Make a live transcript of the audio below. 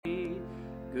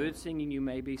good singing. You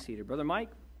may be seated. Brother Mike,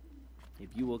 if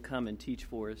you will come and teach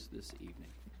for us this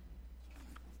evening.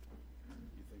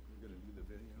 You think we're going to do the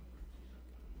video?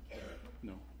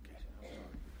 No. Okay.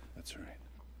 That's all right.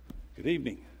 Good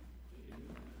evening.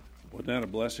 Wasn't that a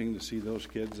blessing to see those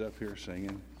kids up here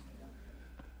singing?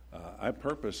 I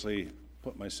purposely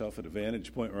put myself at a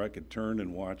vantage point where I could turn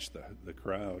and watch the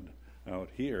crowd out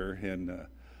here, and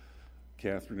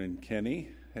Catherine and Kenny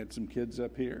had some kids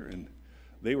up here, and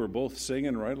they were both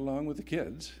singing right along with the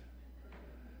kids.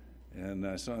 And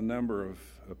I saw a number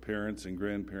of parents and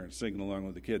grandparents singing along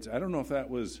with the kids. I don't know if that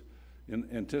was in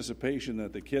anticipation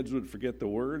that the kids would forget the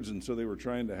words, and so they were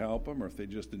trying to help them, or if they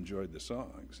just enjoyed the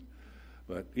songs.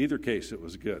 But either case, it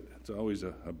was good. It's always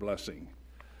a blessing.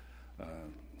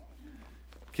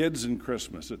 Kids and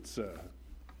Christmas, it's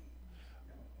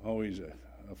always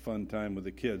a fun time with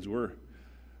the kids.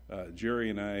 Jerry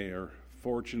and I are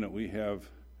fortunate. We have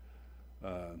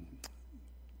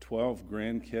 12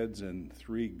 grandkids and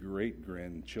 3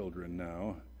 great-grandchildren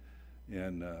now,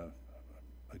 and a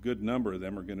good number of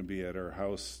them are going to be at our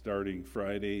house starting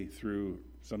Friday through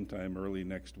sometime early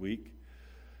next week,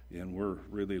 and we're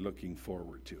really looking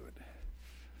forward to it.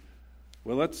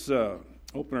 Well, let's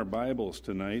open our Bibles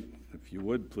tonight, if you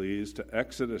would please, to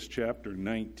Exodus chapter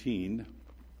 19.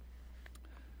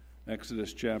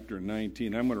 Exodus chapter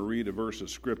 19. I'm going to read a verse of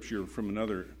Scripture from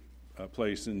another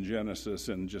place in Genesis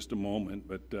in just a moment,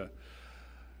 but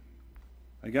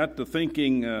I got to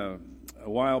thinking a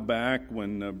while back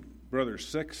when Brother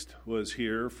Sixt was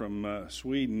here from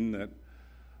Sweden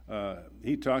that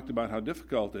he talked about how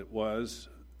difficult it was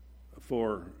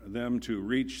for them to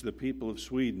reach the people of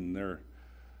Sweden.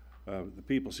 The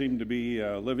people seem to be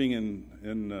living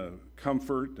in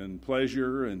comfort and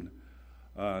pleasure and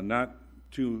not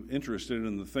too interested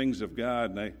in the things of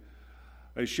God. And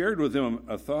I shared with him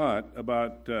a thought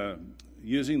about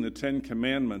using the 10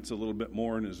 Commandments a little bit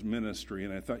more in his ministry.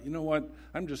 And I thought, you know what,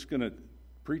 I'm just going to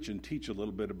preach and teach a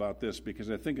little bit about this because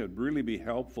I think it'd really be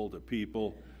helpful to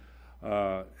people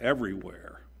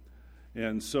everywhere.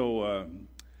 And so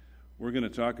we're going to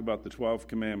talk about the 12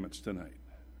 Commandments tonight.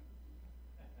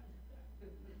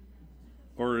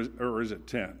 Or is it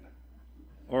 10?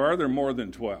 Or are there more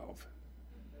than 12?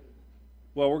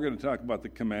 Well, we're going to talk about the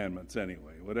commandments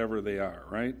anyway, whatever they are,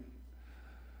 right?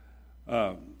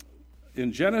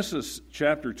 In Genesis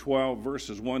chapter 12,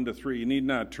 verses 1 to 3, you need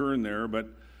not turn there, but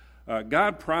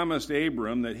God promised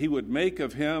Abram that he would make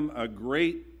of him a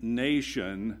great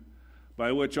nation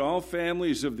by which all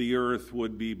families of the earth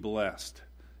would be blessed.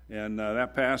 And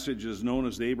that passage is known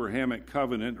as the Abrahamic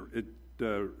covenant. It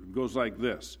goes like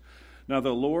this. Now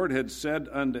the Lord had said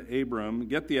unto Abram,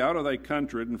 Get thee out of thy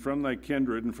country, and from thy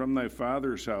kindred, and from thy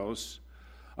father's house,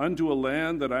 unto a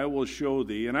land that I will show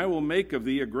thee, and I will make of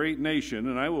thee a great nation,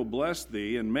 and I will bless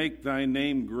thee, and make thy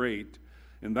name great,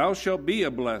 and thou shalt be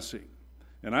a blessing.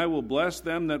 And I will bless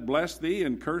them that bless thee,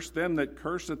 and curse them that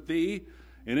curseth thee,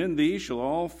 and in thee shall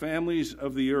all families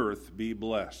of the earth be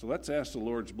blessed. So let's ask the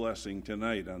Lord's blessing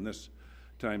tonight on this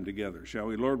time together, shall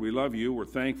we? Lord, we love you. We're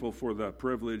thankful for the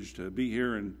privilege to be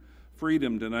here in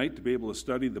freedom tonight, to be able to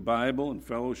study the Bible and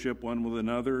fellowship one with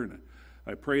another. And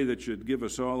I pray that you'd give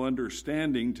us all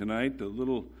understanding tonight, a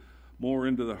little more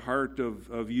into the heart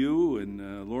of you.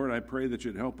 And Lord, I pray that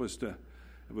you'd help us to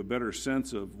have a better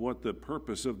sense of what the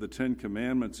purpose of the 10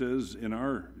 Commandments is in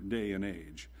our day and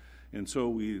age. And so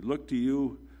we look to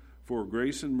you for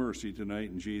grace and mercy tonight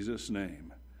in Jesus'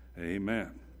 name. Amen.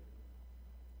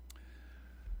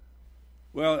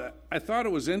 Well, I thought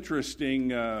it was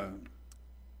interesting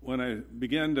when I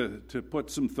began to put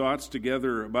some thoughts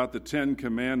together about the 10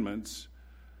 Commandments.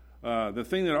 The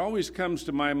thing that always comes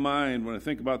to my mind when I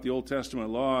think about the Old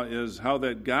Testament law is how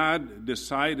that God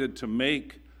decided to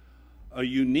make a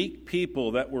unique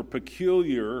people that were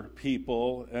peculiar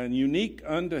people and unique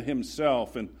unto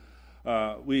himself. And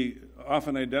we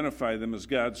often identify them as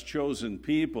God's chosen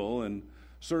people, and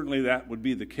certainly that would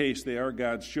be the case. They are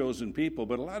God's chosen people,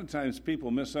 but a lot of times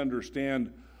people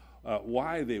misunderstand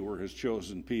why they were his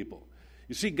chosen people.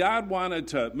 You see, God wanted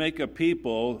to make a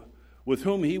people with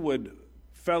whom he would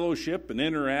fellowship and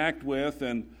interact with,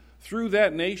 and through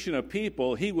that nation of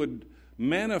people, he would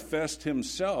manifest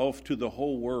himself to the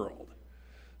whole world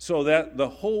so that the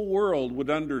whole world would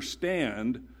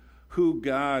understand who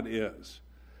God is.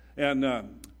 And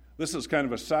this is kind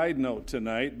of a side note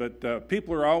tonight, but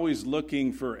people are always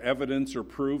looking for evidence or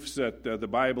proofs that the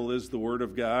Bible is the Word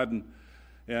of God.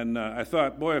 And I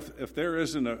thought, boy, if there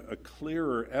isn't a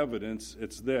clearer evidence,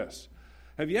 it's this.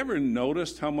 Have you ever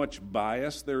noticed how much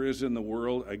bias there is in the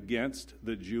world against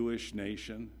the Jewish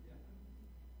nation?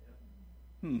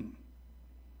 You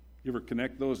ever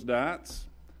connect those dots?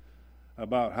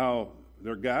 about how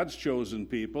they're God's chosen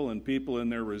people, and people in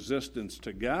their resistance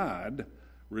to God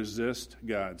resist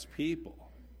God's people.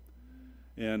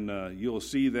 And you'll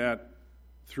see that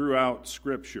throughout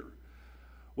Scripture.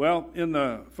 Well, in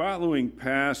the following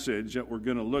passage that we're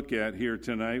going to look at here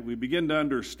tonight, we begin to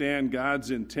understand God's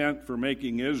intent for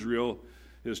making Israel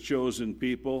his chosen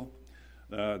people.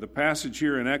 The passage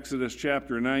here in Exodus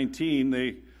chapter 19,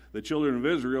 the children of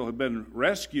Israel have been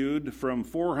rescued from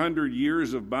 400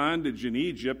 years of bondage in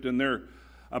Egypt, and they're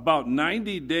about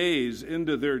 90 days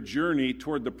into their journey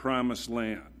toward the promised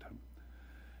land.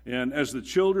 And as the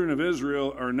children of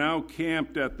Israel are now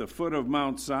camped at the foot of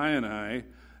Mount Sinai,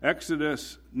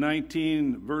 Exodus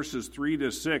 19, verses 3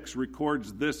 to 6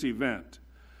 records this event.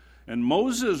 And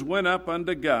Moses went up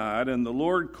unto God, and the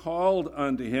Lord called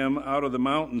unto him out of the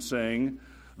mountain, saying,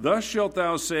 Thus shalt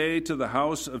thou say to the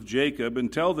house of Jacob,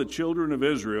 and tell the children of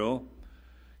Israel,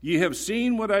 Ye have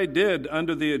seen what I did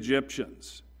unto the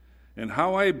Egyptians, and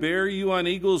how I bare you on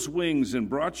eagle's wings, and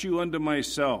brought you unto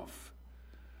myself.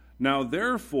 Now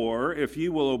therefore, if ye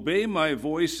will obey my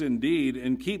voice indeed,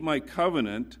 and keep my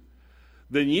covenant,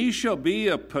 then ye shall be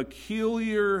a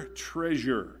peculiar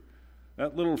treasure.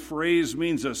 That little phrase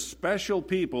means a special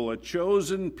people, a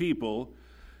chosen people.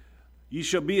 Ye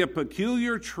shall be a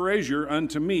peculiar treasure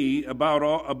unto me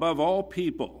above all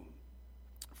people,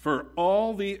 for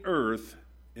all the earth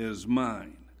is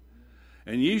mine.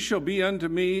 And ye shall be unto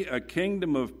me a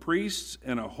kingdom of priests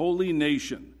and a holy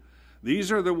nation.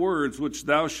 These are the words which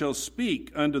thou shalt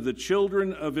speak unto the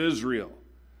children of Israel.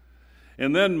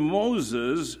 And then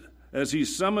Moses, as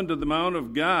he's summoned to the Mount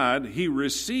of God, he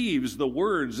receives the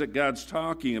words that God's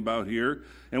talking about here,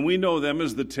 and we know them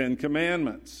as the Ten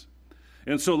Commandments.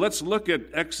 And so let's look at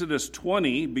Exodus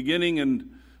 20, beginning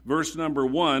in verse number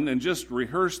 1, and just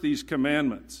rehearse these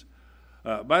commandments.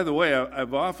 By the way,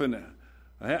 I've often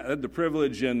had the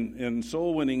privilege in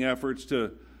soul-winning efforts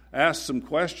to ask some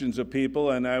questions of people,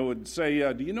 and I would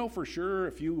say, do you know for sure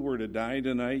if you were to die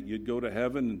tonight, you'd go to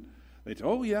heaven? And they'd say,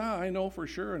 oh, yeah, I know for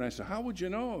sure. And I said, how would you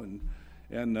know?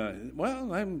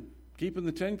 Well, I'm keeping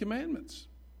the Ten Commandments.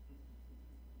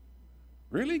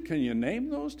 Really? Can you name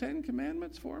those 10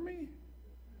 commandments for me?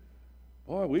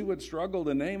 Boy, we would struggle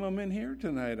to name them in here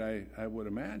tonight, I would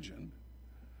imagine.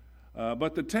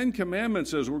 But the 10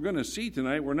 commandments, as we're going to see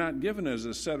tonight, were not given as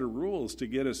a set of rules to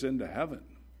get us into heaven.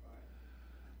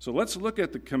 So let's look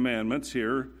at the commandments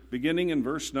here, beginning in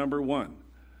verse number 1.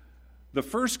 The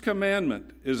first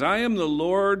commandment is, I am the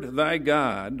Lord thy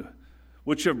God,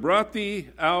 which have brought thee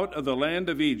out of the land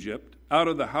of Egypt, out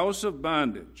of the house of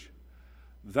bondage.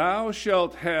 Thou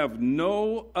shalt have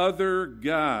no other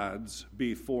gods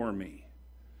before me.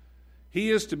 He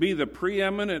is to be the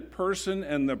preeminent person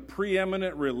and the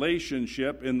preeminent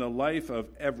relationship in the life of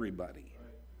everybody.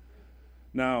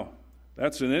 Now,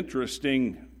 that's an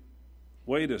interesting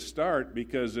way to start,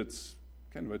 because it's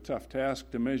kind of a tough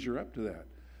task to measure up to that.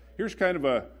 Here's kind of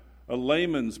a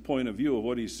layman's point of view of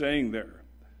what he's saying there.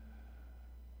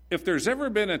 If there's ever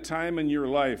been a time in your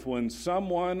life when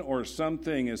someone or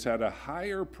something has had a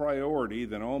higher priority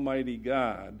than Almighty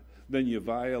God, then you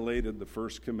violated the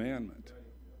first commandment.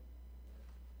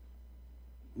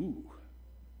 Ooh.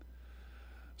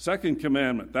 Second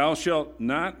commandment, thou shalt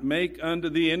not make unto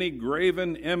thee any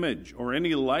graven image or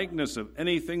any likeness of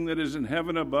anything that is in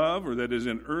heaven above, or that is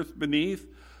in earth beneath,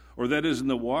 or that is in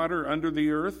the water under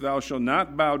the earth. Thou shalt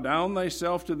not bow down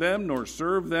thyself to them, nor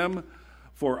serve them.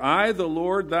 For I, the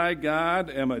Lord thy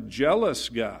God, am a jealous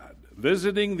God,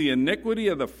 visiting the iniquity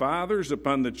of the fathers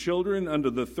upon the children unto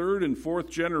the third and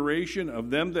fourth generation of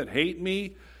them that hate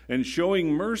me, and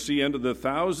showing mercy unto the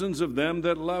thousands of them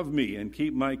that love me and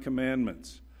keep my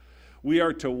commandments. We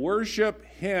are to worship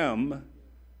him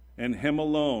and him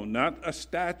alone, not a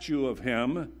statue of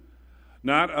him,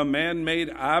 not a man-made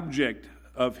object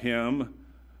of him.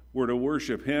 We're to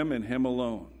worship him and him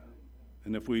alone.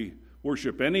 And if we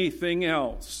worship anything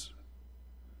else,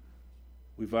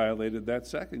 we violated that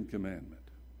second commandment.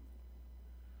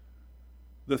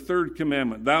 The third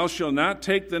commandment, thou shalt not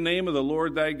take the name of the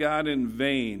Lord thy God in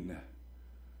vain.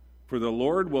 For the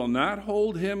Lord will not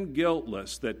hold him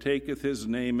guiltless that taketh his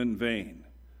name in vain.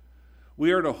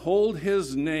 We are to hold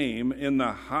his name in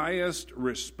the highest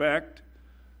respect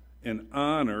and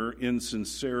honor in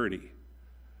sincerity.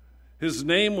 His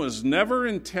name was never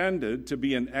intended to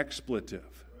be an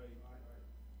expletive.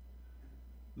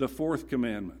 The fourth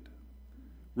commandment,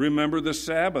 remember the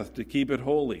Sabbath to keep it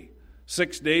holy.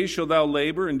 6 days shalt thou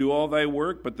labor and do all thy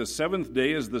work, but the seventh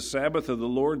day is the Sabbath of the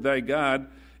Lord thy God.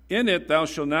 In it thou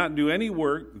shalt not do any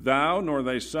work, thou, nor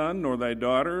thy son, nor thy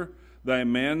daughter, thy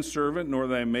manservant, nor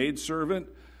thy maidservant,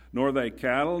 nor thy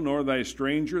cattle, nor thy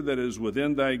stranger that is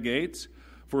within thy gates.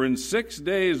 For in 6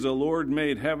 days the Lord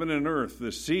made heaven and earth,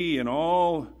 the sea, and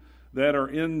all that are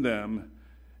in them,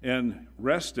 and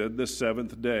rested the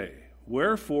seventh day.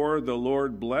 Wherefore the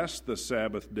Lord blessed the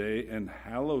Sabbath day and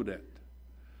hallowed it.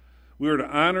 We are to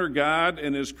honor God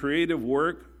and his creative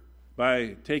work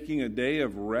by taking a day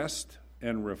of rest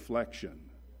and reflection.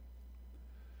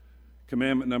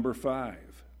 Commandment number 5.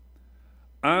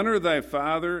 Honor thy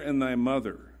father and thy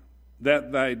mother,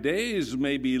 that thy days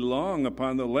may be long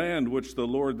upon the land which the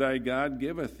Lord thy God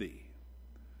giveth thee.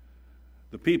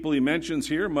 The people he mentions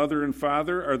here, mother and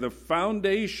father, are the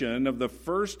foundation of the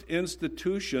first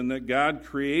institution that God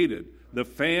created, the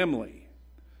family.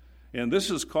 And this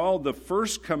is called the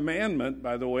first commandment,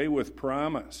 by the way, with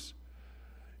promise.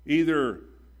 Either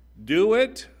do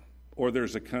it or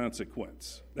there's a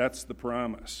consequence. That's the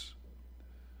promise.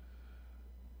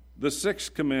 The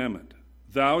 6th commandment,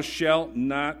 thou shalt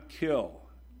not kill.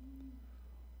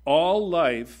 All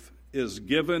life is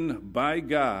given by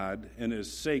God and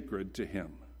is sacred to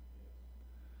him.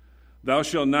 Thou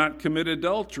shalt not commit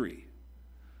adultery.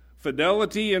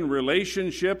 Fidelity in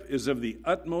relationship is of the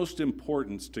utmost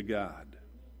importance to God.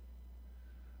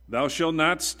 Thou shalt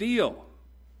not steal.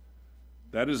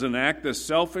 That is an act of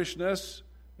selfishness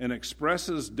and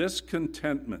expresses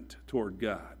discontentment toward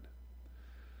God.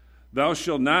 Thou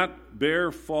shalt not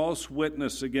bear false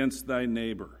witness against thy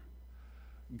neighbor.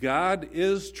 God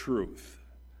is truth,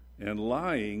 and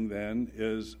lying, then,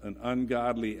 is an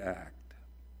ungodly act.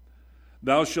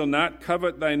 Thou shalt not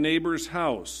covet thy neighbor's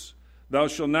house. Thou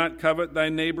shalt not covet thy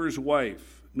neighbor's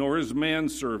wife, nor his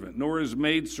manservant, nor his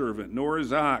maidservant, nor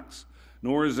his ox,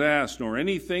 nor his ass, nor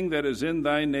anything that is in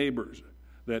thy neighbor's,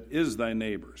 that is thy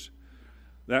neighbor's.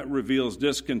 That reveals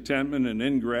discontentment and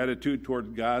ingratitude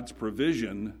toward God's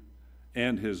provision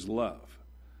and his love.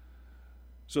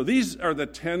 So these are the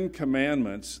 10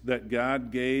 commandments that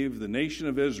God gave the nation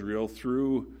of Israel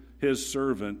through his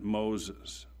servant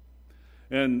Moses.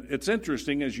 And it's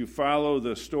interesting as you follow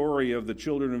the story of the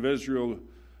children of Israel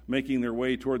making their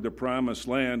way toward the promised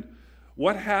land,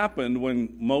 what happened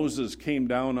when Moses came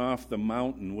down off the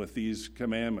mountain with these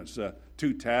commandments,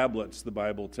 2 tablets, the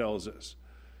Bible tells us.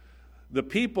 The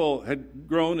people had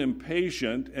grown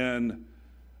impatient and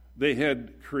they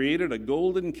had created a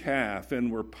golden calf and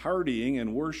were partying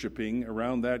and worshiping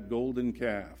around that golden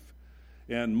calf.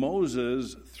 And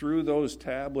Moses threw those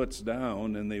tablets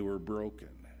down and they were broken.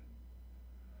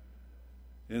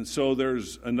 And so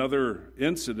there's another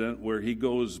incident where he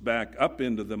goes back up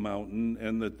into the mountain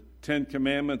and the 10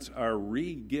 commandments are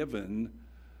re-given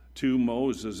to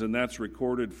Moses, and that's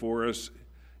recorded for us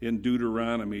in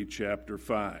Deuteronomy chapter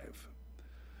 5.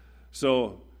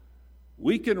 So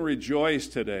we can rejoice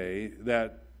today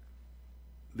that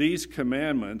these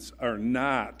commandments are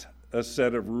not a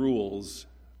set of rules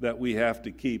that we have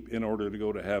to keep in order to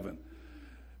go to heaven.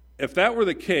 If that were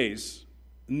the case,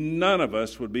 none of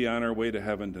us would be on our way to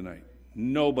heaven tonight.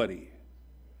 Nobody.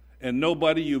 And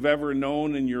nobody you've ever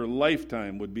known in your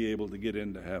lifetime would be able to get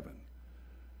into heaven.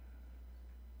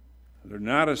 They're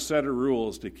not a set of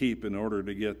rules to keep in order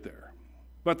to get there.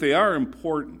 But they are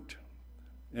important.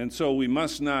 And so we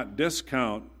must not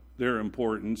discount their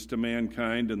importance to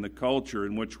mankind and the culture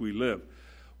in which we live.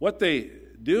 What they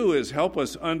do is help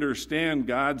us understand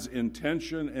God's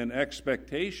intention and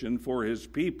expectation for his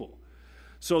people,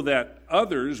 so that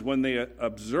others, when they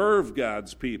observe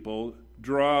God's people,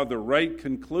 draw the right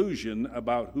conclusion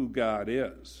about who God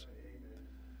is.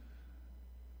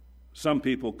 Some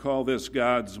people call this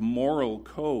God's moral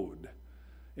code.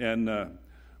 And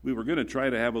we were going to try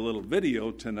to have a little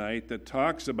video tonight that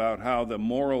talks about how the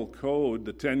moral code,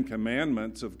 the 10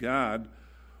 commandments of God,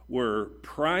 were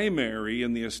primary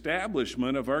in the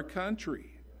establishment of our country.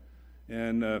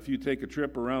 And if you take a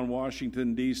trip around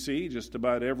Washington, D.C., just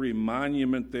about every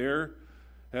monument there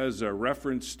has a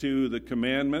reference to the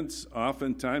commandments.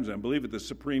 Oftentimes, I believe at the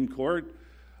Supreme Court,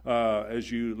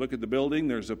 as you look at the building,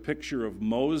 there's a picture of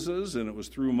Moses, and it was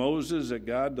through Moses that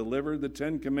God delivered the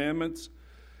 10 commandments.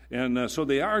 And so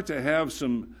they are to have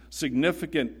some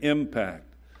significant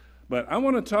impact. But I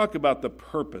want to talk about the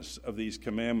purpose of these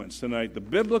commandments tonight, the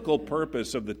biblical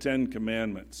purpose of the 10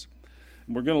 commandments.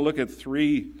 And we're going to look at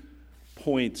 3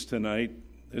 points tonight.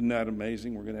 Isn't that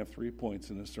amazing? We're going to have 3 points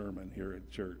in a sermon here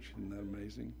at church. Isn't that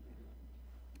amazing?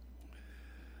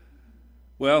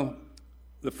 Well,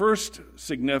 the first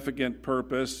significant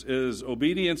purpose is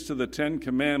obedience to the 10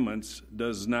 commandments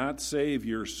does not save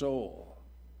your soul.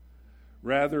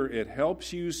 Rather, it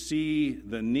helps you see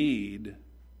the need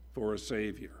for a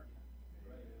Savior.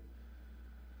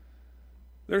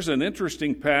 There's an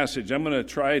interesting passage. I'm going to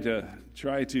try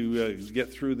to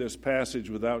get through this passage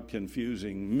without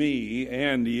confusing me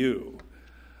and you.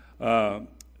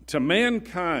 To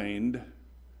mankind,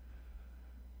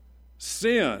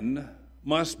 sin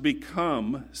must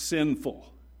become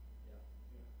sinful.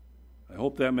 I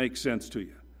hope that makes sense to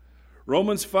you.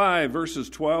 Romans 5, verses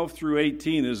 12 through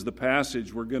 18 is the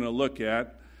passage we're going to look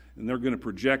at, and they're going to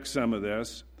project some of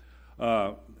this.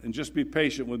 And just be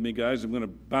patient with me, guys. I'm going to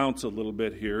bounce a little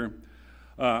bit here.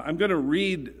 I'm going to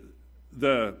read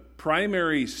the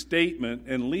primary statement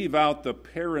and leave out the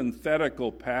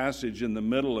parenthetical passage in the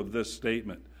middle of this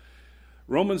statement.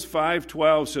 Romans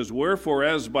 5:12 says, "Wherefore,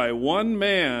 as by one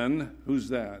man," who's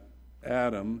that?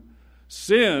 Adam,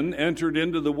 "sin entered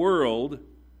into the world,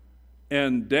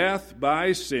 and death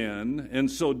by sin, and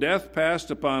so death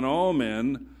passed upon all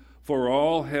men, for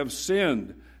all have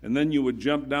sinned." And then you would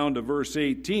jump down to verse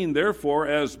 18. "Therefore,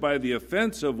 as by the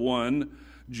offense of one,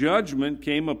 judgment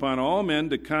came upon all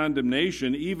men to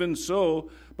condemnation, even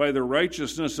so by the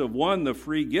righteousness of one, the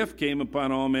free gift came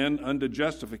upon all men unto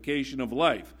justification of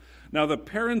life." Now, the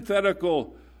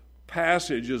parenthetical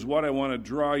passage is what I want to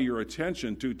draw your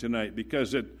attention to tonight,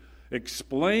 because it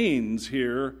explains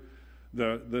here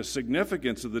the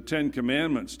significance of the Ten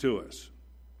Commandments to us.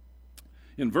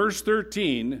 In verse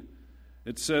 13,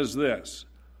 it says this: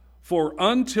 "For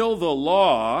until the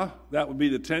law," that would be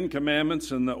the Ten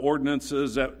Commandments and the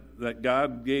ordinances that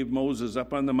God gave Moses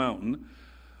up on the mountain,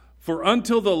 "for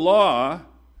until the law,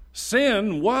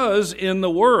 sin was in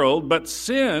the world, but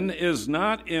sin is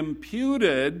not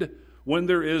imputed when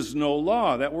there is no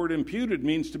law." That word imputed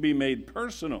means to be made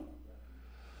personal.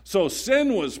 So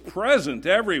sin was present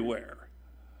everywhere,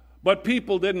 but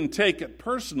people didn't take it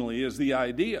personally as the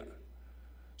idea.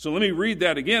 So let me read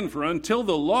that again. "For until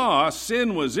the law,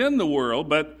 sin was in the world,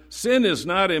 but sin is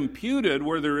not imputed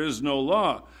where there is no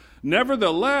law.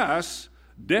 Nevertheless,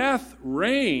 death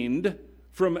reigned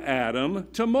from Adam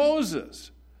to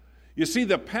Moses." You see,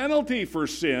 the penalty for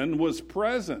sin was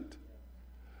present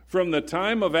from the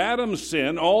time of Adam's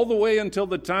sin all the way until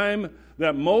the time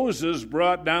that Moses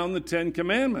brought down the Ten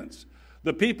Commandments.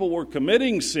 The people were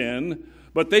committing sin,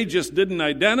 but they just didn't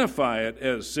identify it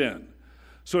as sin.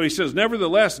 So he says,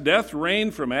 "Nevertheless, death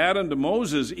reigned from Adam to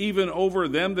Moses, even over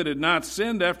them that had not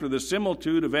sinned after the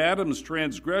similitude of Adam's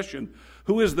transgression,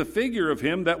 who is the figure of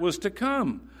him that was to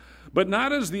come. But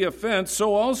not as the offense,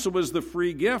 so also is the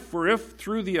free gift. For if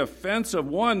through the offense of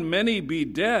one many be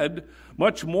dead,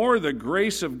 much more the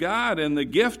grace of God and the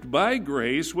gift by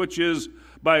grace, which is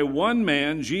by one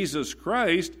man, Jesus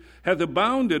Christ, hath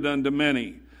abounded unto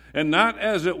many. And not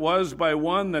as it was by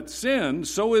one that sinned,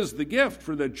 so is the gift.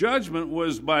 For the judgment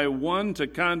was by one to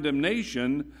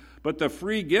condemnation, but the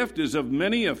free gift is of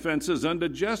many offenses unto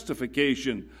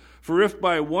justification. For if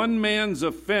by one man's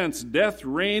offense death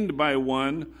reigned by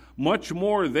one, much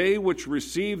more they which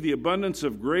receive the abundance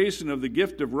of grace and of the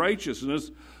gift of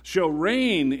righteousness shall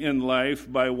reign in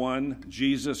life by one,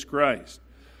 Jesus Christ."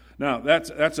 Now,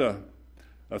 that's a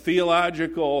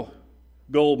theological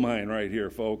goldmine right here,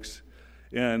 folks.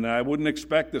 And I wouldn't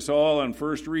expect us all on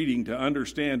first reading to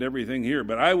understand everything here,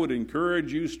 but I would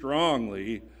encourage you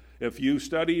strongly, if you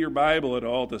study your Bible at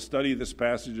all, to study this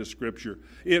passage of Scripture.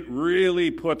 It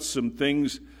really puts some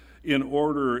things in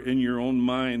order in your own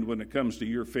mind when it comes to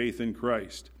your faith in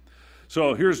Christ.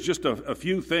 So here's just a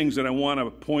few things that I want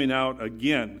to point out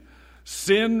again.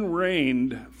 Sin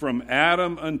reigned from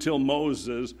Adam until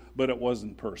Moses, but it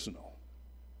wasn't personal.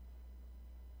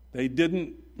 They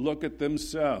didn't look at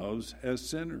themselves as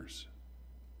sinners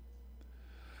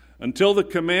until the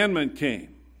commandment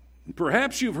came.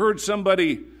 Perhaps you've heard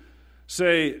somebody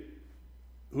say,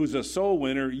 who's a soul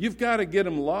winner, you've got to get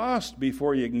them lost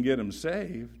before you can get them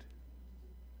saved.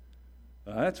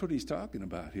 That's what he's talking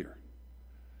about here.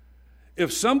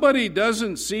 If somebody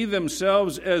doesn't see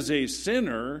themselves as a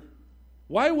sinner,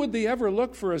 why would they ever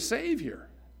look for a Savior?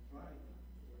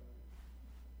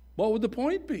 What would the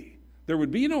point be? There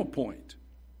would be no point.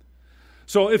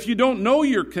 So if you don't know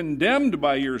you're condemned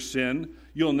by your sin,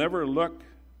 you'll never look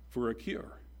for a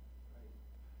cure.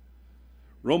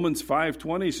 Romans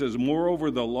 5:20 says, "Moreover,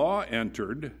 the law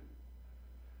entered,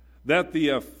 that the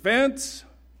offense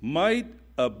might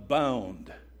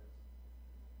abound."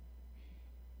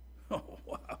 Oh,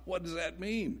 wow. What does that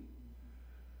mean?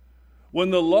 When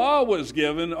the law was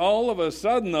given, all of a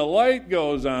sudden the light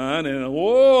goes on and,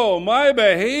 whoa, my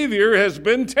behavior has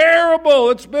been terrible.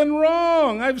 It's been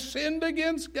wrong. I've sinned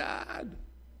against God.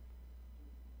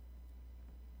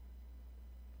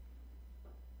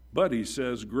 But he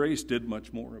says, grace did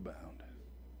much more abound.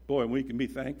 Boy, we can be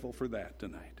thankful for that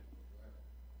tonight.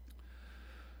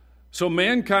 So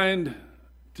mankind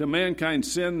To mankind,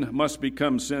 sin must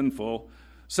become sinful.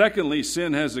 Secondly,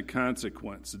 sin has a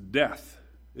consequence. Death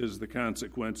is the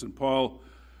consequence. And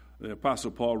the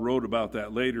Apostle Paul wrote about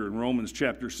that later in Romans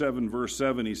chapter 7, verse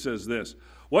 7. He says this,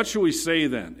 "What shall we say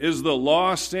then? Is the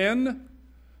law sin?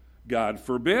 God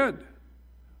forbid."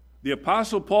 The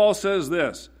Apostle Paul says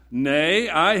this, "Nay,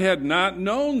 I had not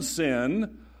known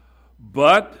sin,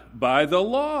 but by the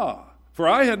law. For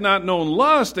I had not known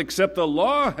lust, except the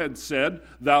law had said,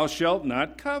 Thou shalt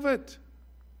not covet."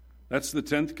 That's the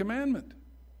 10th commandment.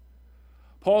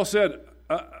 Paul said,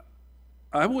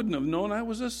 I wouldn't have known I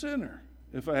was a sinner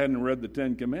if I hadn't read the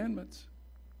 10 commandments.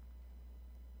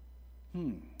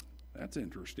 That's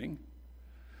interesting.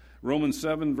 Romans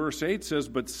 7, verse 8 says,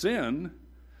 "But sin,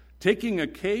 taking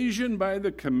occasion by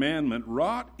the commandment,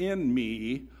 wrought in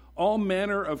me all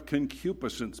manner of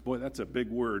concupiscence." Boy, that's a big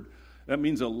word. That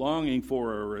means a longing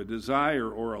for, or a desire,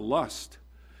 or a lust.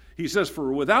 He says,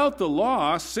 "For without the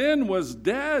law, sin was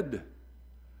dead."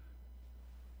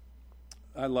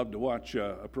 I love to watch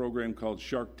a program called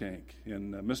Shark Tank.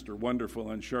 And Mr. Wonderful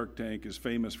on Shark Tank is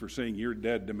famous for saying, "You're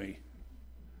dead to me,"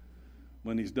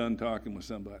 when he's done talking with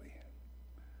somebody.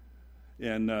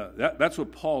 And that's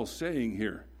what Paul's saying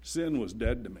here. Sin was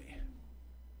dead to me.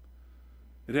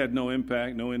 It had no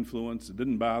impact, no influence. It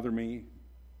didn't bother me.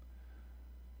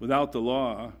 Without the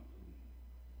law,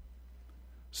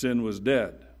 sin was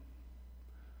dead.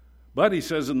 But he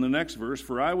says in the next verse,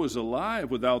 "For I was alive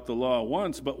without the law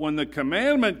once, but when the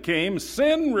commandment came,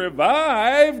 sin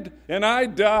revived, and I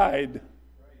died."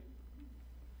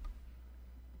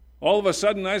 All of a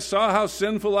sudden, I saw how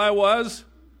sinful I was,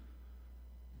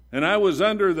 and I was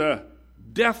under the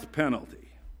death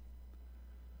penalty.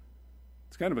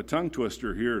 It's kind of a tongue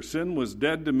twister here. Sin was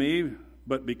dead to me,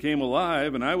 but became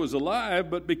alive, and I was alive,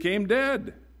 but became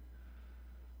dead.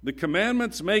 The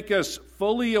commandments make us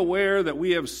fully aware that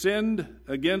we have sinned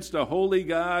against a holy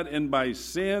God, and by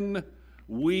sin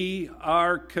we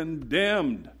are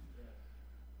condemned.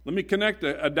 Let me connect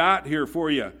a dot here for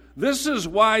you. This is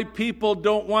why people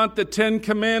don't want the 10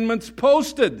 Commandments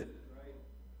posted.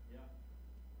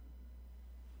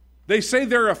 They say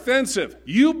they're offensive.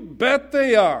 You bet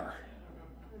they are.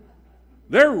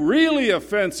 They're really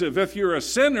offensive if you're a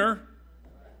sinner.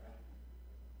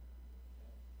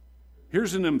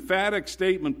 Here's an emphatic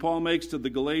statement Paul makes to the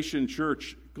Galatian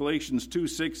church, Galatians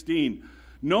 2:16.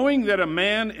 "Knowing that a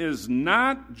man is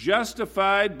not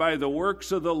justified by the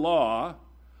works of the law,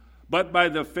 but by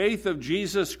the faith of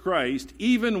Jesus Christ,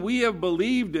 even we have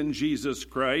believed in Jesus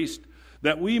Christ,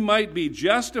 that we might be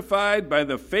justified by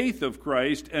the faith of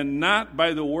Christ and not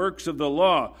by the works of the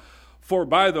law. For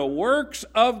by the works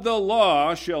of the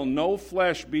law shall no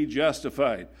flesh be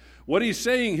justified." What he's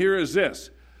saying here is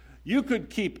this: you could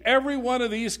keep every one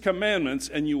of these commandments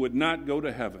and you would not go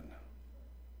to heaven.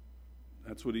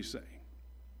 That's what he's saying.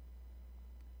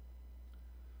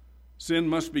 Sin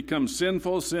must become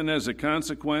sinful. Sin has a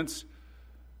consequence.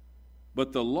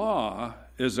 But the law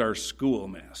is our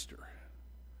schoolmaster.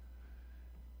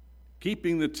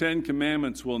 Keeping the 10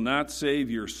 Commandments will not save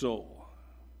your soul.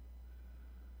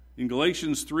 In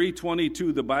Galatians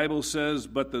 3:22, the Bible says,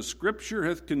 "But the Scripture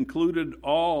hath concluded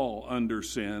all under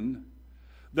sin,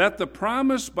 that the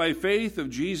promise by faith of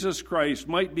Jesus Christ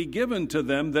might be given to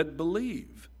them that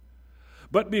believe.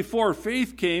 But before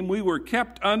faith came, we were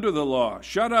kept under the law,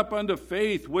 shut up unto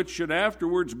faith, which should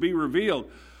afterwards be revealed.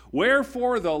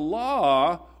 Wherefore the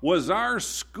law was our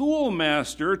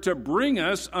schoolmaster to bring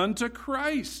us unto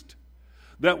Christ,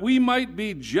 that we might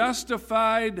be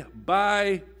justified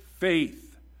by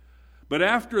faith. But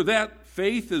after that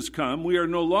faith is come, we are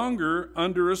no longer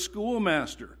under a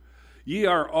schoolmaster. Ye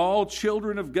are all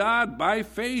children of God by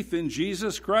faith in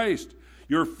Jesus Christ.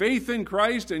 Your faith in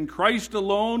Christ and Christ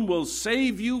alone will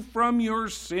save you from your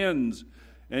sins.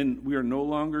 And we are no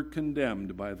longer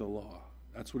condemned by the law."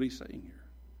 That's what he's saying here.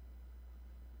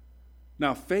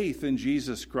 Now, faith in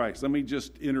Jesus Christ. Let me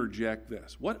just interject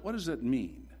this. What does it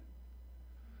mean?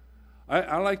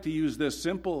 I like to use this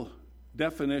simple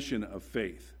definition of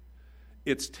faith.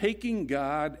 It's taking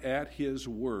God at His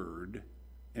word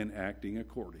and acting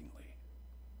accordingly.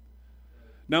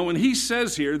 Now, when he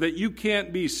says here that you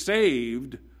can't be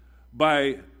saved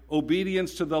by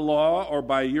obedience to the law or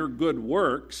by your good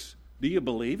works, do you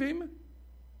believe him?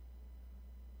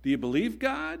 Do you believe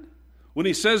God? When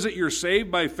he says that you're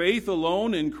saved by faith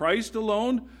alone in Christ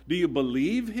alone, do you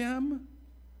believe him?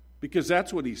 Because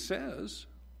that's what he says.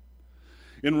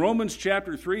 In Romans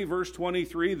chapter 3, verse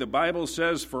 23, the Bible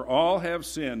says, "For all have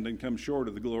sinned and come short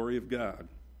of the glory of God."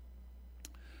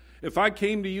 If I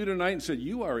came to you tonight and said,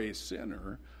 "You are a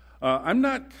sinner," I'm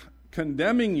not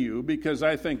condemning you because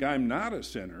I think I'm not a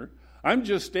sinner. I'm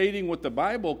just stating what the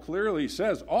Bible clearly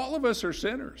says. All of us are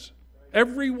sinners.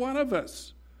 Every one of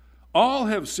us. All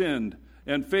have sinned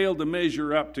and failed to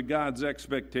measure up to God's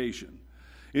expectation.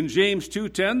 In James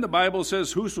 2:10, the Bible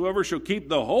says, whosoever shall keep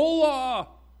the whole law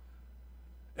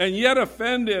and yet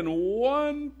offend in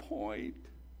one point,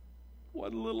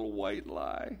 one little white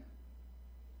lie,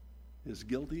 is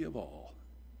guilty of all.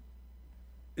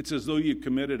 It's as though you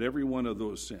committed every one of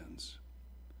those sins.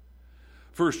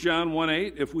 1 John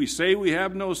 1:8, if we say we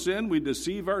have no sin, we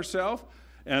deceive ourselves,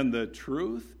 and the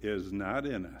truth is not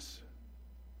in us.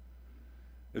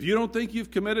 If you don't think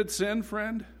you've committed sin,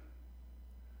 friend,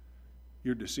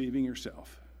 you're deceiving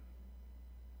yourself.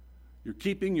 You're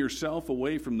keeping yourself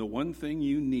away from the one thing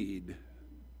you need,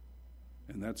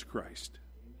 and that's Christ.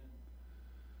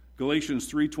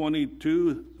 Galatians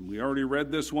 3:22, we already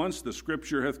read this once, the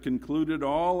Scripture hath concluded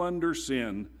all under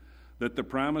sin, that the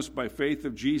promise by faith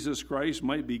of Jesus Christ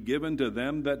might be given to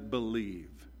them that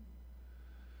believe.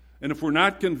 And if we're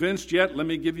not convinced yet, let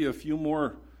me give you a few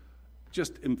more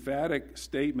just emphatic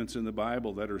statements in the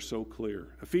Bible that are so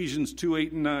clear. Ephesians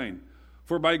 2:8 and 9.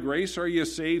 For by grace are ye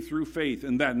saved through faith,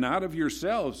 and that not of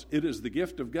yourselves, it is the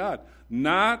gift of God,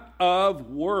 not of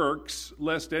works,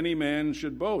 lest any man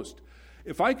should boast.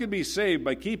 If I could be saved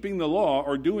by keeping the law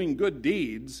or doing good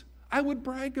deeds, I would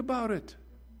brag about it.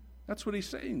 That's what he's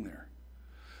saying there.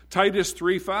 Titus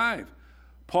 3:5.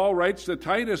 Paul writes to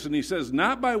Titus and he says,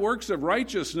 not by works of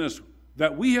righteousness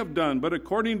that we have done, but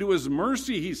according to his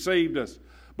mercy he saved us,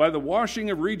 by the washing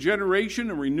of regeneration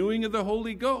and renewing of the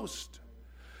Holy Ghost.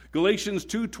 Galatians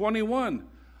 2:21.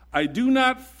 I do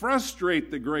not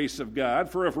frustrate the grace of God,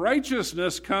 for if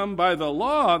righteousness come by the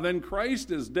law, then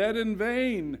Christ is dead in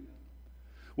vain.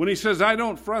 When he says, I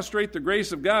don't frustrate the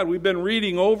grace of God, we've been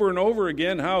reading over and over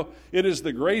again how it is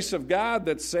the grace of God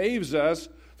that saves us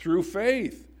through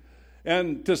faith.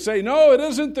 And to say, no, it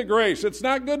isn't the grace, it's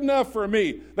not good enough for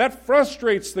me, that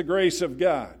frustrates the grace of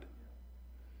God.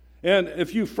 And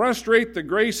if you frustrate the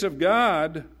grace of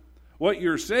God, what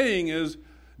you're saying is,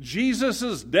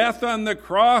 Jesus' death on the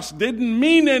cross didn't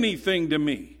mean anything to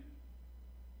me.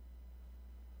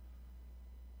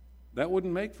 That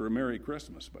wouldn't make for a Merry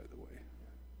Christmas, by the way.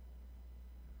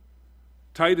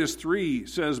 Titus 3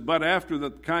 says, but after the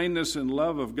kindness and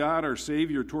love of God our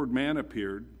Savior toward man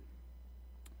appeared,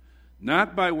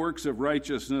 not by works of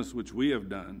righteousness which we have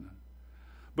done,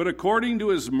 but according to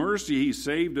his mercy he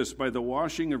saved us by the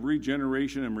washing of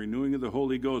regeneration and renewing of the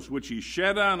Holy Ghost, which he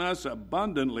shed on us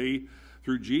abundantly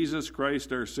through Jesus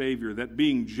Christ our Savior, that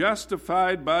being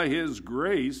justified by his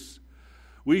grace,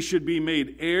 we should be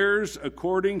made heirs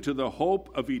according to the hope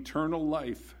of eternal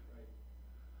life.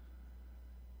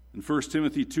 In 1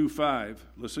 Timothy 2:5,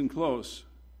 listen close.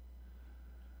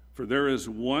 For there is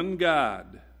one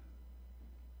God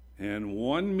and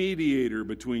one mediator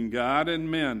between God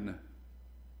and men,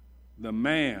 the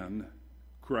man,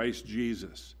 Christ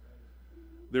Jesus.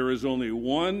 There is only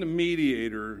one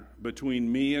mediator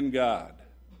between me and God,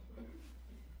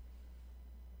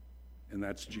 and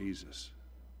that's Jesus.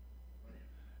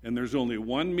 And there's only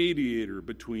one mediator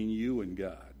between you and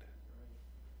God,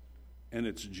 and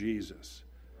it's Jesus.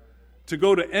 To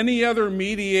go to any other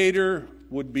mediator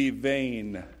would be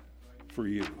vain for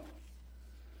you.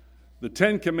 The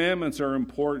Ten Commandments are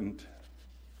important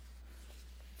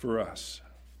for us.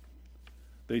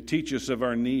 They teach us of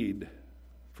our need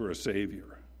for a Savior.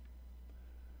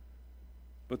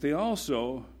 But they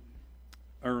also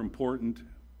are important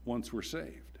once we're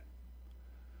saved.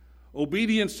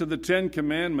 Obedience to the Ten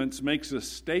Commandments makes a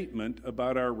statement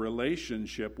about our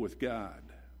relationship with God.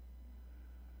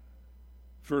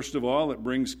 First of all, it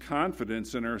brings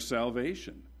confidence in our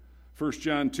salvation. 1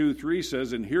 John 2:3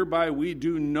 says, and hereby we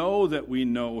do know that we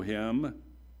know him.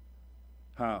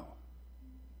 How?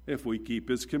 If we keep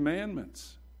his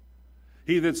commandments.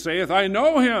 He that saith, I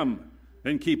know him,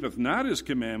 and keepeth not his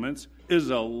commandments, is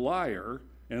a liar,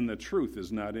 and the truth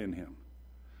is not in him.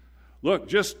 Look,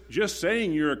 just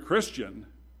saying you're a Christian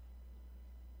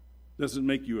doesn't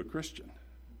make you a Christian.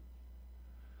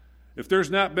 If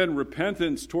there's not been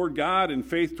repentance toward God and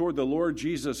faith toward the Lord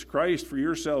Jesus Christ for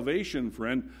your salvation,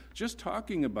 friend, just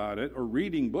talking about it or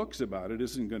reading books about it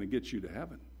isn't going to get you to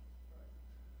heaven.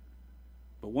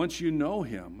 But once you know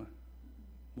him,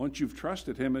 once you've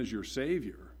trusted him as your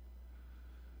Savior,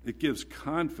 it gives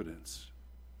confidence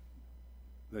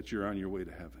that you're on your way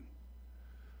to heaven.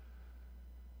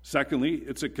 Secondly,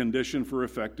 it's a condition for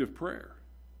effective prayer.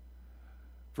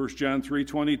 1 John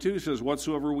 3:22 says,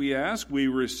 whatsoever we ask, we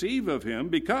receive of him,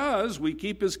 because we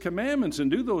keep his commandments and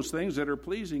do those things that are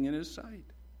pleasing in his sight.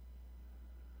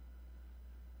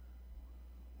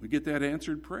 We get that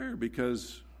answered prayer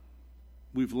because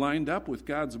we've lined up with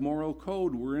God's moral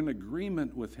code. We're in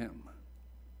agreement with Him.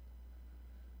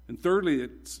 And thirdly,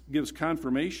 it gives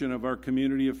confirmation of our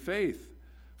community of faith.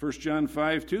 1 John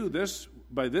 5:2,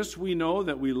 by this we know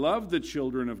that we love the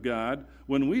children of God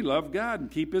when we love God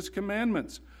and keep His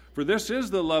commandments. For this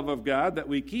is the love of God, that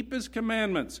we keep His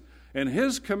commandments. And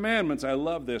His commandments, I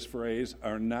love this phrase,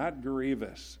 are not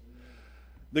grievous.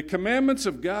 The commandments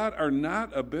of God are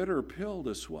not a bitter pill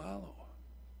to swallow.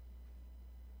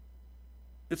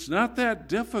 It's not that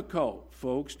difficult,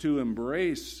 folks, to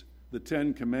embrace the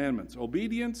 10 Commandments.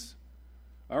 Obedience,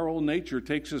 our old nature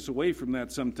takes us away from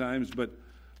that sometimes, but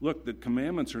look, the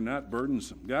commandments are not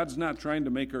burdensome. God's not trying to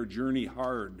make our journey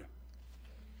hard.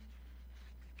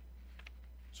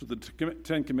 So the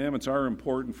 10 Commandments are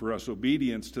important for us.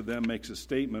 Obedience to them makes a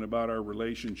statement about our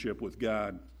relationship with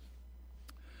God.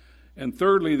 And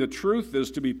thirdly, the truth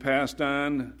is to be passed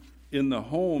on in the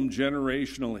home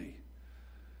generationally.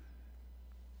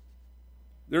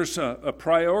 There's a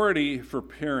priority for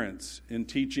parents in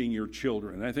teaching your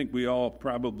children. I think we all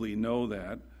probably know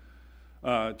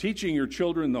that. Teaching your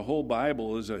children the whole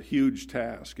Bible is a huge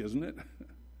task, isn't it?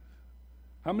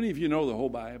 How many of you know the whole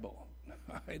Bible?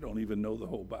 I don't even know the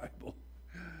whole Bible.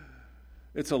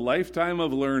 It's a lifetime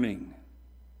of learning.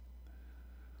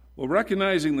 Well,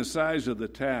 recognizing the size of the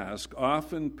task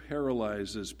often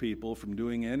paralyzes people from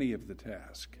doing any of the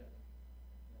task.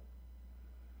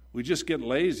 We just get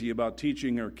lazy about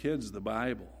teaching our kids the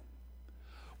Bible.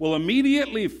 Well,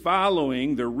 immediately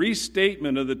following the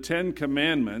restatement of the 10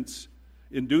 Commandments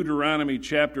in Deuteronomy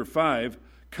chapter 5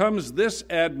 comes this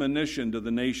admonition to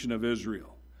the nation of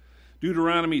Israel.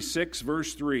 Deuteronomy 6,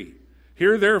 verse 3.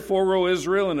 Hear therefore, O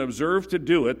Israel, and observe to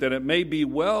do it, that it may be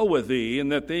well with thee,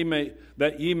 and that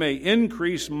ye may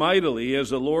increase mightily, as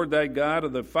the Lord thy God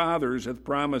of the fathers hath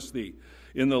promised thee,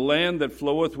 in the land that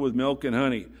floweth with milk and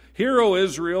honey. Hear, O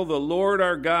Israel, the Lord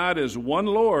our God is one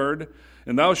Lord,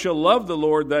 and thou shalt love the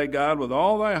Lord thy God with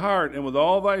all thy heart, and with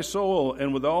all thy soul,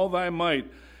 and with all thy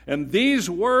might. And these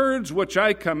words which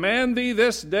I command thee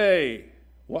this day.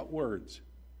 What words?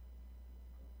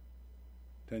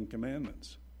 10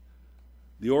 Commandments.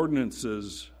 The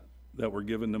ordinances that were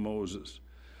given to Moses.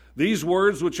 These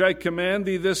words which I command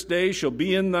thee this day shall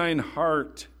be in thine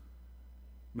heart.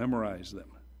 Memorize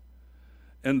them.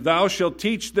 And thou shalt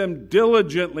teach them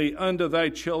diligently unto thy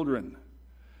children,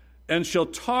 and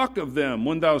shalt talk of them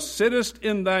when thou sittest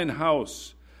in thine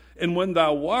house, and when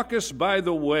thou walkest by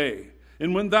the way,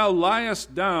 and when thou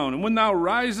liest down, and when thou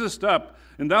risest up,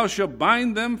 and thou shalt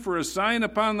bind them for a sign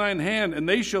upon thine hand, and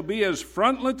they shall be as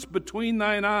frontlets between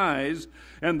thine eyes,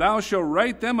 and thou shalt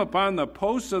write them upon the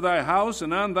posts of thy house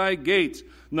and on thy gates.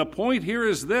 And the point here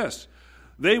is this: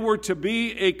 they were to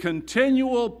be a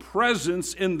continual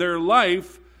presence in their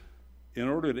life in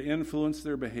order to influence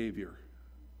their behavior.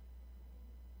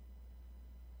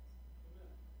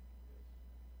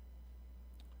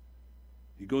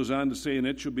 He goes on to say, and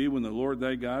it shall be when the Lord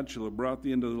thy God shall have brought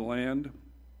thee into the land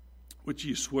which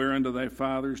ye sware unto thy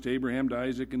fathers, to Abraham, to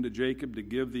Isaac, and to Jacob, to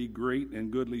give thee great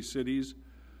and goodly cities,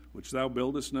 which thou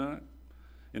buildest not,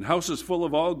 and houses full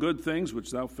of all good things, which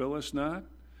thou fillest not,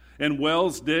 and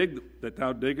wells digged, that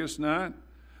thou diggest not,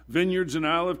 vineyards and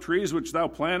olive trees, which thou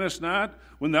plantest not,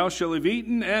 when thou shalt have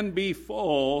eaten and be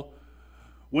full.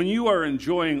 When you are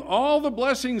enjoying all the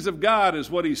blessings of God,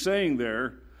 is what he's saying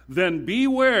there, then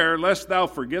beware lest thou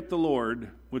forget the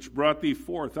Lord, which brought thee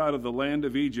forth out of the land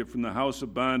of Egypt from the house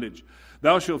of bondage.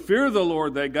 Thou shalt fear the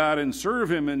Lord thy God, and serve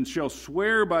him, and shall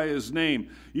swear by his name.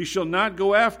 Ye shall not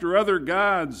go after other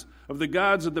gods, of the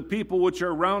gods of the people which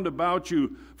are round about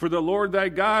you. For the Lord thy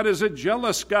God is a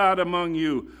jealous God among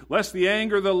you, lest the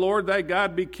anger of the Lord thy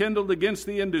God be kindled against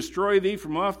thee, and destroy thee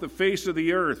from off the face of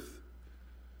the earth.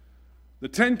 The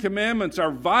 10 Commandments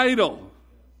are vital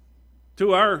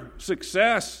to our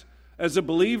success as a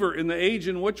believer in the age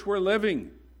in which we're living.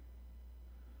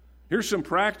 Here's some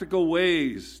practical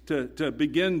ways to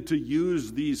begin to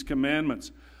use these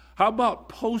commandments. How about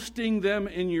posting them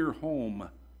in your home?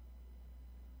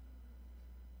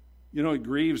 You know, it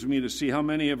grieves me to see how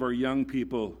many of our young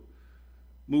people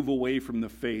move away from the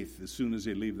faith as soon as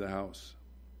they leave the house.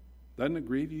 Doesn't it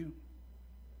grieve you?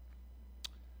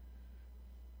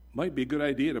 Might be a good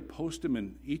idea to post them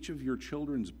in each of your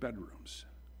children's bedrooms,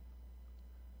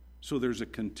 so there's a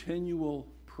continual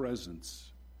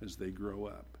presence as they grow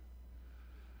up.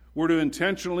 We're to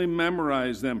intentionally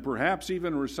memorize them, perhaps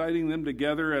even reciting them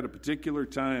together at a particular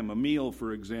time, a meal,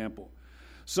 for example.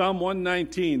 Psalm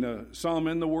 119, a psalm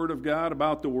in the Word of God,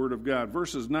 about the Word of God.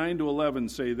 Verses 9 to 11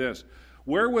 say this: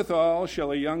 Wherewithal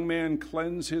shall a young man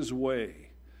cleanse his way?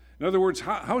 In other words,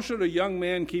 how should a young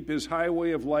man keep his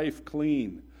highway of life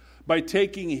clean? by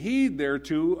taking heed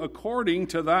thereto according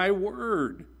to thy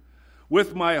word.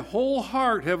 With my whole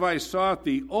heart have I sought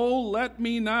thee. O let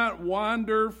me not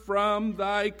wander from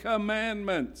thy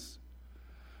commandments.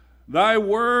 Thy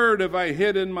word have I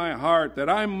hid in my heart, that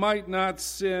I might not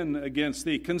sin against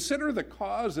thee. Consider the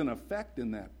cause and effect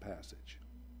in that passage.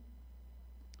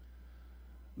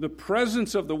 The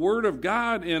presence of the Word of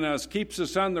God in us keeps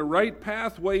us on the right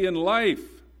pathway in life,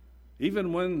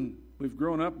 even when we've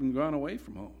grown up and gone away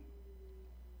from home.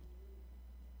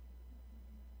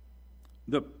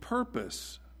 The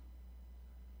purpose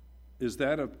is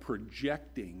that of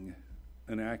projecting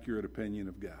an accurate opinion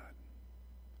of God.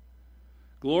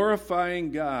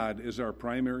 Glorifying God is our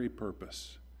primary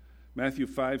purpose. Matthew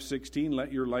 5:16,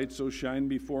 let your light so shine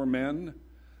before men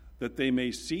that they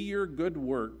may see your good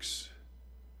works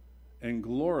and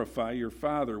glorify your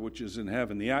Father which is in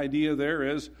heaven. The idea there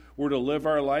is we're to live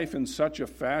our life in such a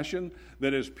fashion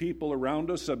that as people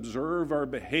around us observe our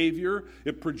behavior,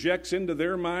 it projects into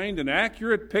their mind an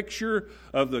accurate picture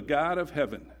of the God of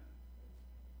heaven.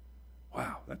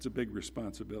 Wow, that's a big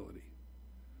responsibility.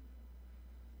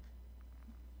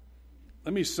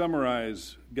 Let me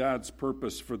summarize God's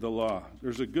purpose for the law.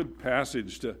 There's a good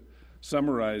passage to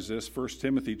summarize this, 1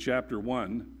 Timothy chapter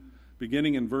 1,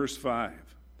 beginning in verse 5.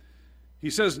 He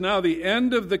says, now the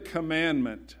end of the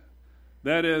commandment,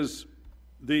 that is,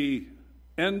 the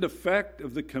end effect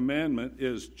of the commandment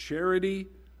is charity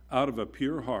out of a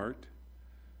pure heart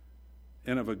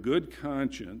and of a good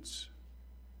conscience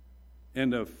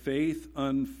and of faith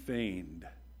unfeigned.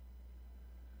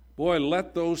 Boy,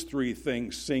 let those three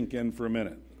things sink in for a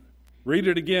minute. Read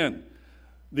it again.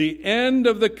 The end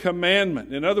of the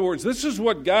commandment. In other words, this is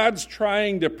what God's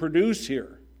trying to produce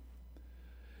here,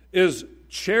 is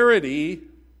charity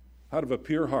out of a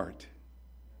pure heart,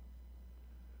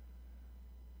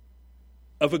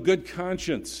 of a good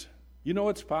conscience. You know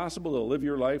it's possible to live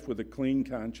your life with a clean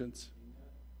conscience?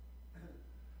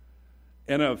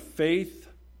 And of faith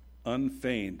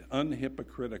unfeigned,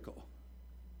 unhypocritical,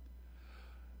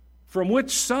 from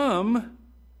which some,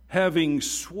 having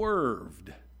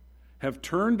swerved, have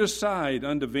turned aside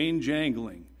unto vain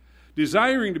jangling,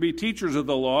 desiring to be teachers of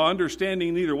the law,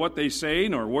 understanding neither what they say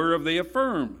nor whereof they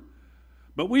affirm.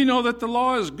 But we know that the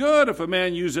law is good if a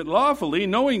man use it lawfully,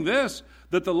 knowing this,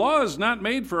 that the law is not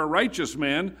made for a righteous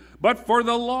man, but for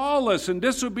the lawless and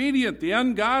disobedient, the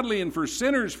ungodly, and for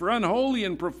sinners, for unholy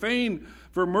and profane,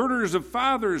 for murderers of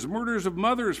fathers, murderers of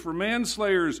mothers, for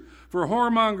manslayers, for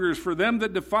whoremongers, for them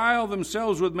that defile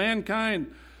themselves with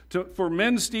mankind, for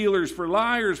men stealers, for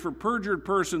liars, for perjured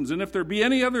persons. And if there be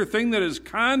any other thing that is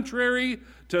contrary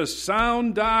to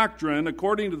sound doctrine,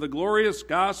 according to the glorious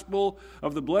gospel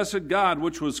of the blessed God,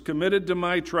 which was committed to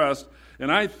my trust,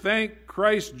 and I thank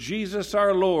Christ Jesus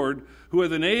our Lord, who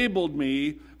hath enabled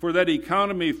me, for that he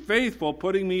counted me faithful,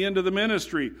 putting me into the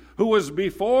ministry, who was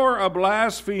before a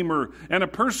blasphemer and a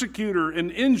persecutor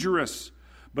and injurious,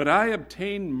 but I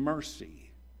obtained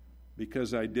mercy,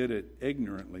 because I did it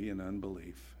ignorantly in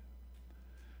unbelief.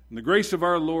 And the grace of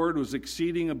our Lord was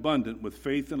exceeding abundant with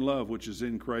faith and love which is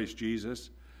in Christ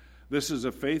Jesus. This is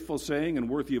a faithful saying and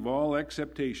worthy of all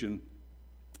acceptation,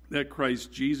 that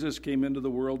Christ Jesus came into the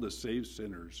world to save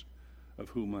sinners, of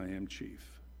whom I am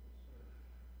chief.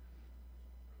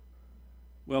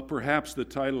 Well, perhaps the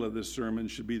title of this sermon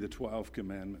should be the 12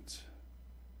 Commandments.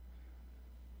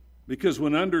 Because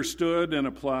when understood and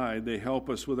applied, they help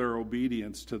us with our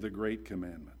obedience to the great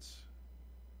commandments.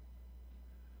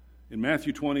 In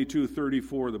Matthew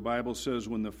 22:34, the Bible says,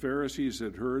 when the Pharisees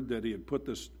had heard that he had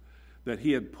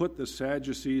put the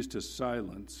Sadducees to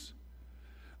silence,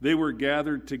 they were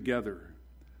gathered together.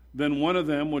 Then one of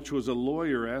them, which was a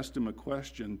lawyer, asked him a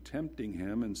question, tempting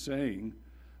him and saying,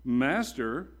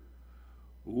 Master,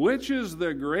 which is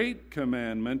the great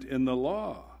commandment in the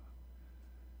law?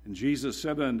 And Jesus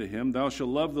said unto him, Thou shalt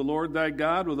love the Lord thy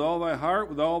God with all thy heart,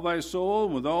 with all thy soul,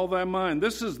 and with all thy mind.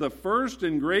 This is the first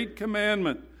and great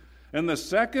commandment. And the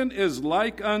second is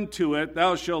like unto it,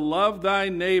 Thou shalt love thy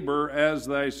neighbor as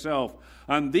thyself.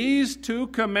 On these two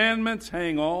commandments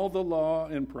hang all the law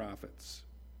and prophets.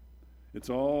 It's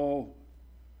all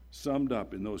summed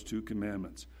up in those two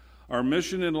commandments. Our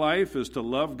mission in life is to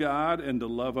love God and to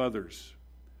love others.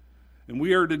 And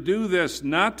we are to do this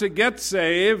not to get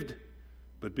saved,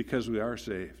 but because we are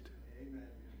saved. Amen.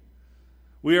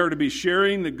 We are to be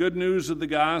sharing the good news of the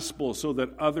gospel so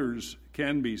that others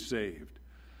can be saved.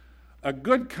 A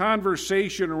good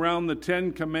conversation around the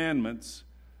 10 Commandments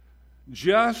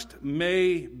just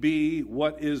may be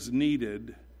what is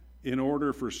needed in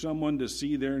order for someone to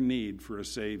see their need for a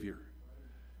Savior.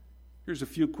 Here's a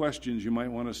few questions you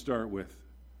might want to start with.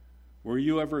 Were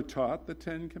you ever taught the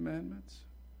 10 Commandments?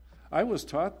 I was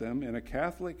taught them in a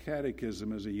Catholic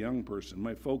catechism as a young person.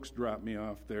 My folks dropped me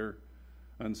off there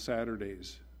on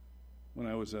Saturdays when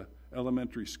I was an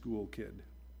elementary school kid.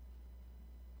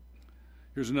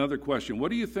 Here's another question.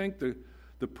 What do you think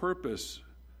the purpose,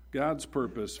 God's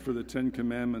purpose for the Ten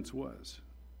Commandments was?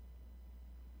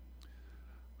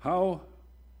 How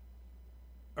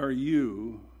are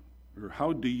you, or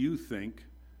how do you think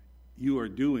you are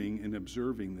doing in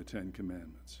observing the Ten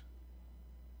Commandments?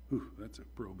 That's a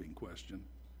probing question.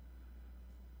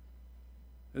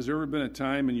 Has there ever been a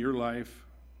time in your life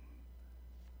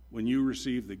when you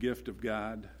received the gift of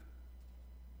God,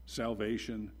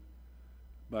 salvation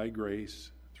by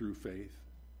grace through faith?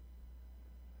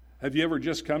 Have you ever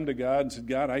just come to God and said,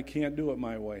 God, I can't do it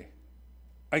my way.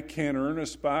 I can't earn a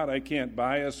spot. I can't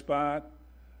buy a spot.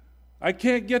 I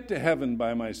can't get to heaven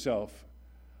by myself.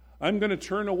 I'm going to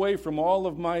turn away from all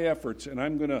of my efforts, and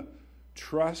I'm going to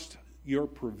trust your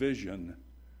provision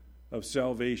of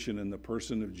salvation in the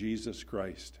person of Jesus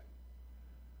Christ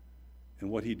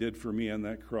and what he did for me on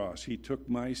that cross. He took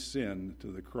my sin to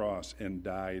the cross and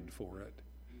died for it.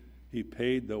 He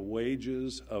paid the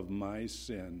wages of my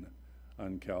sin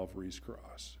on Calvary's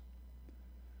cross.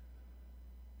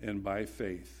 And by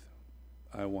faith,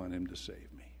 I want him to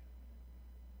save me.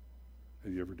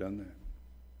 Have you ever done that?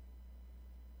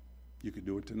 You could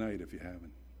do it tonight if you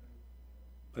haven't.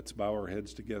 Let's bow our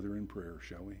heads together in prayer,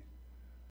 shall we?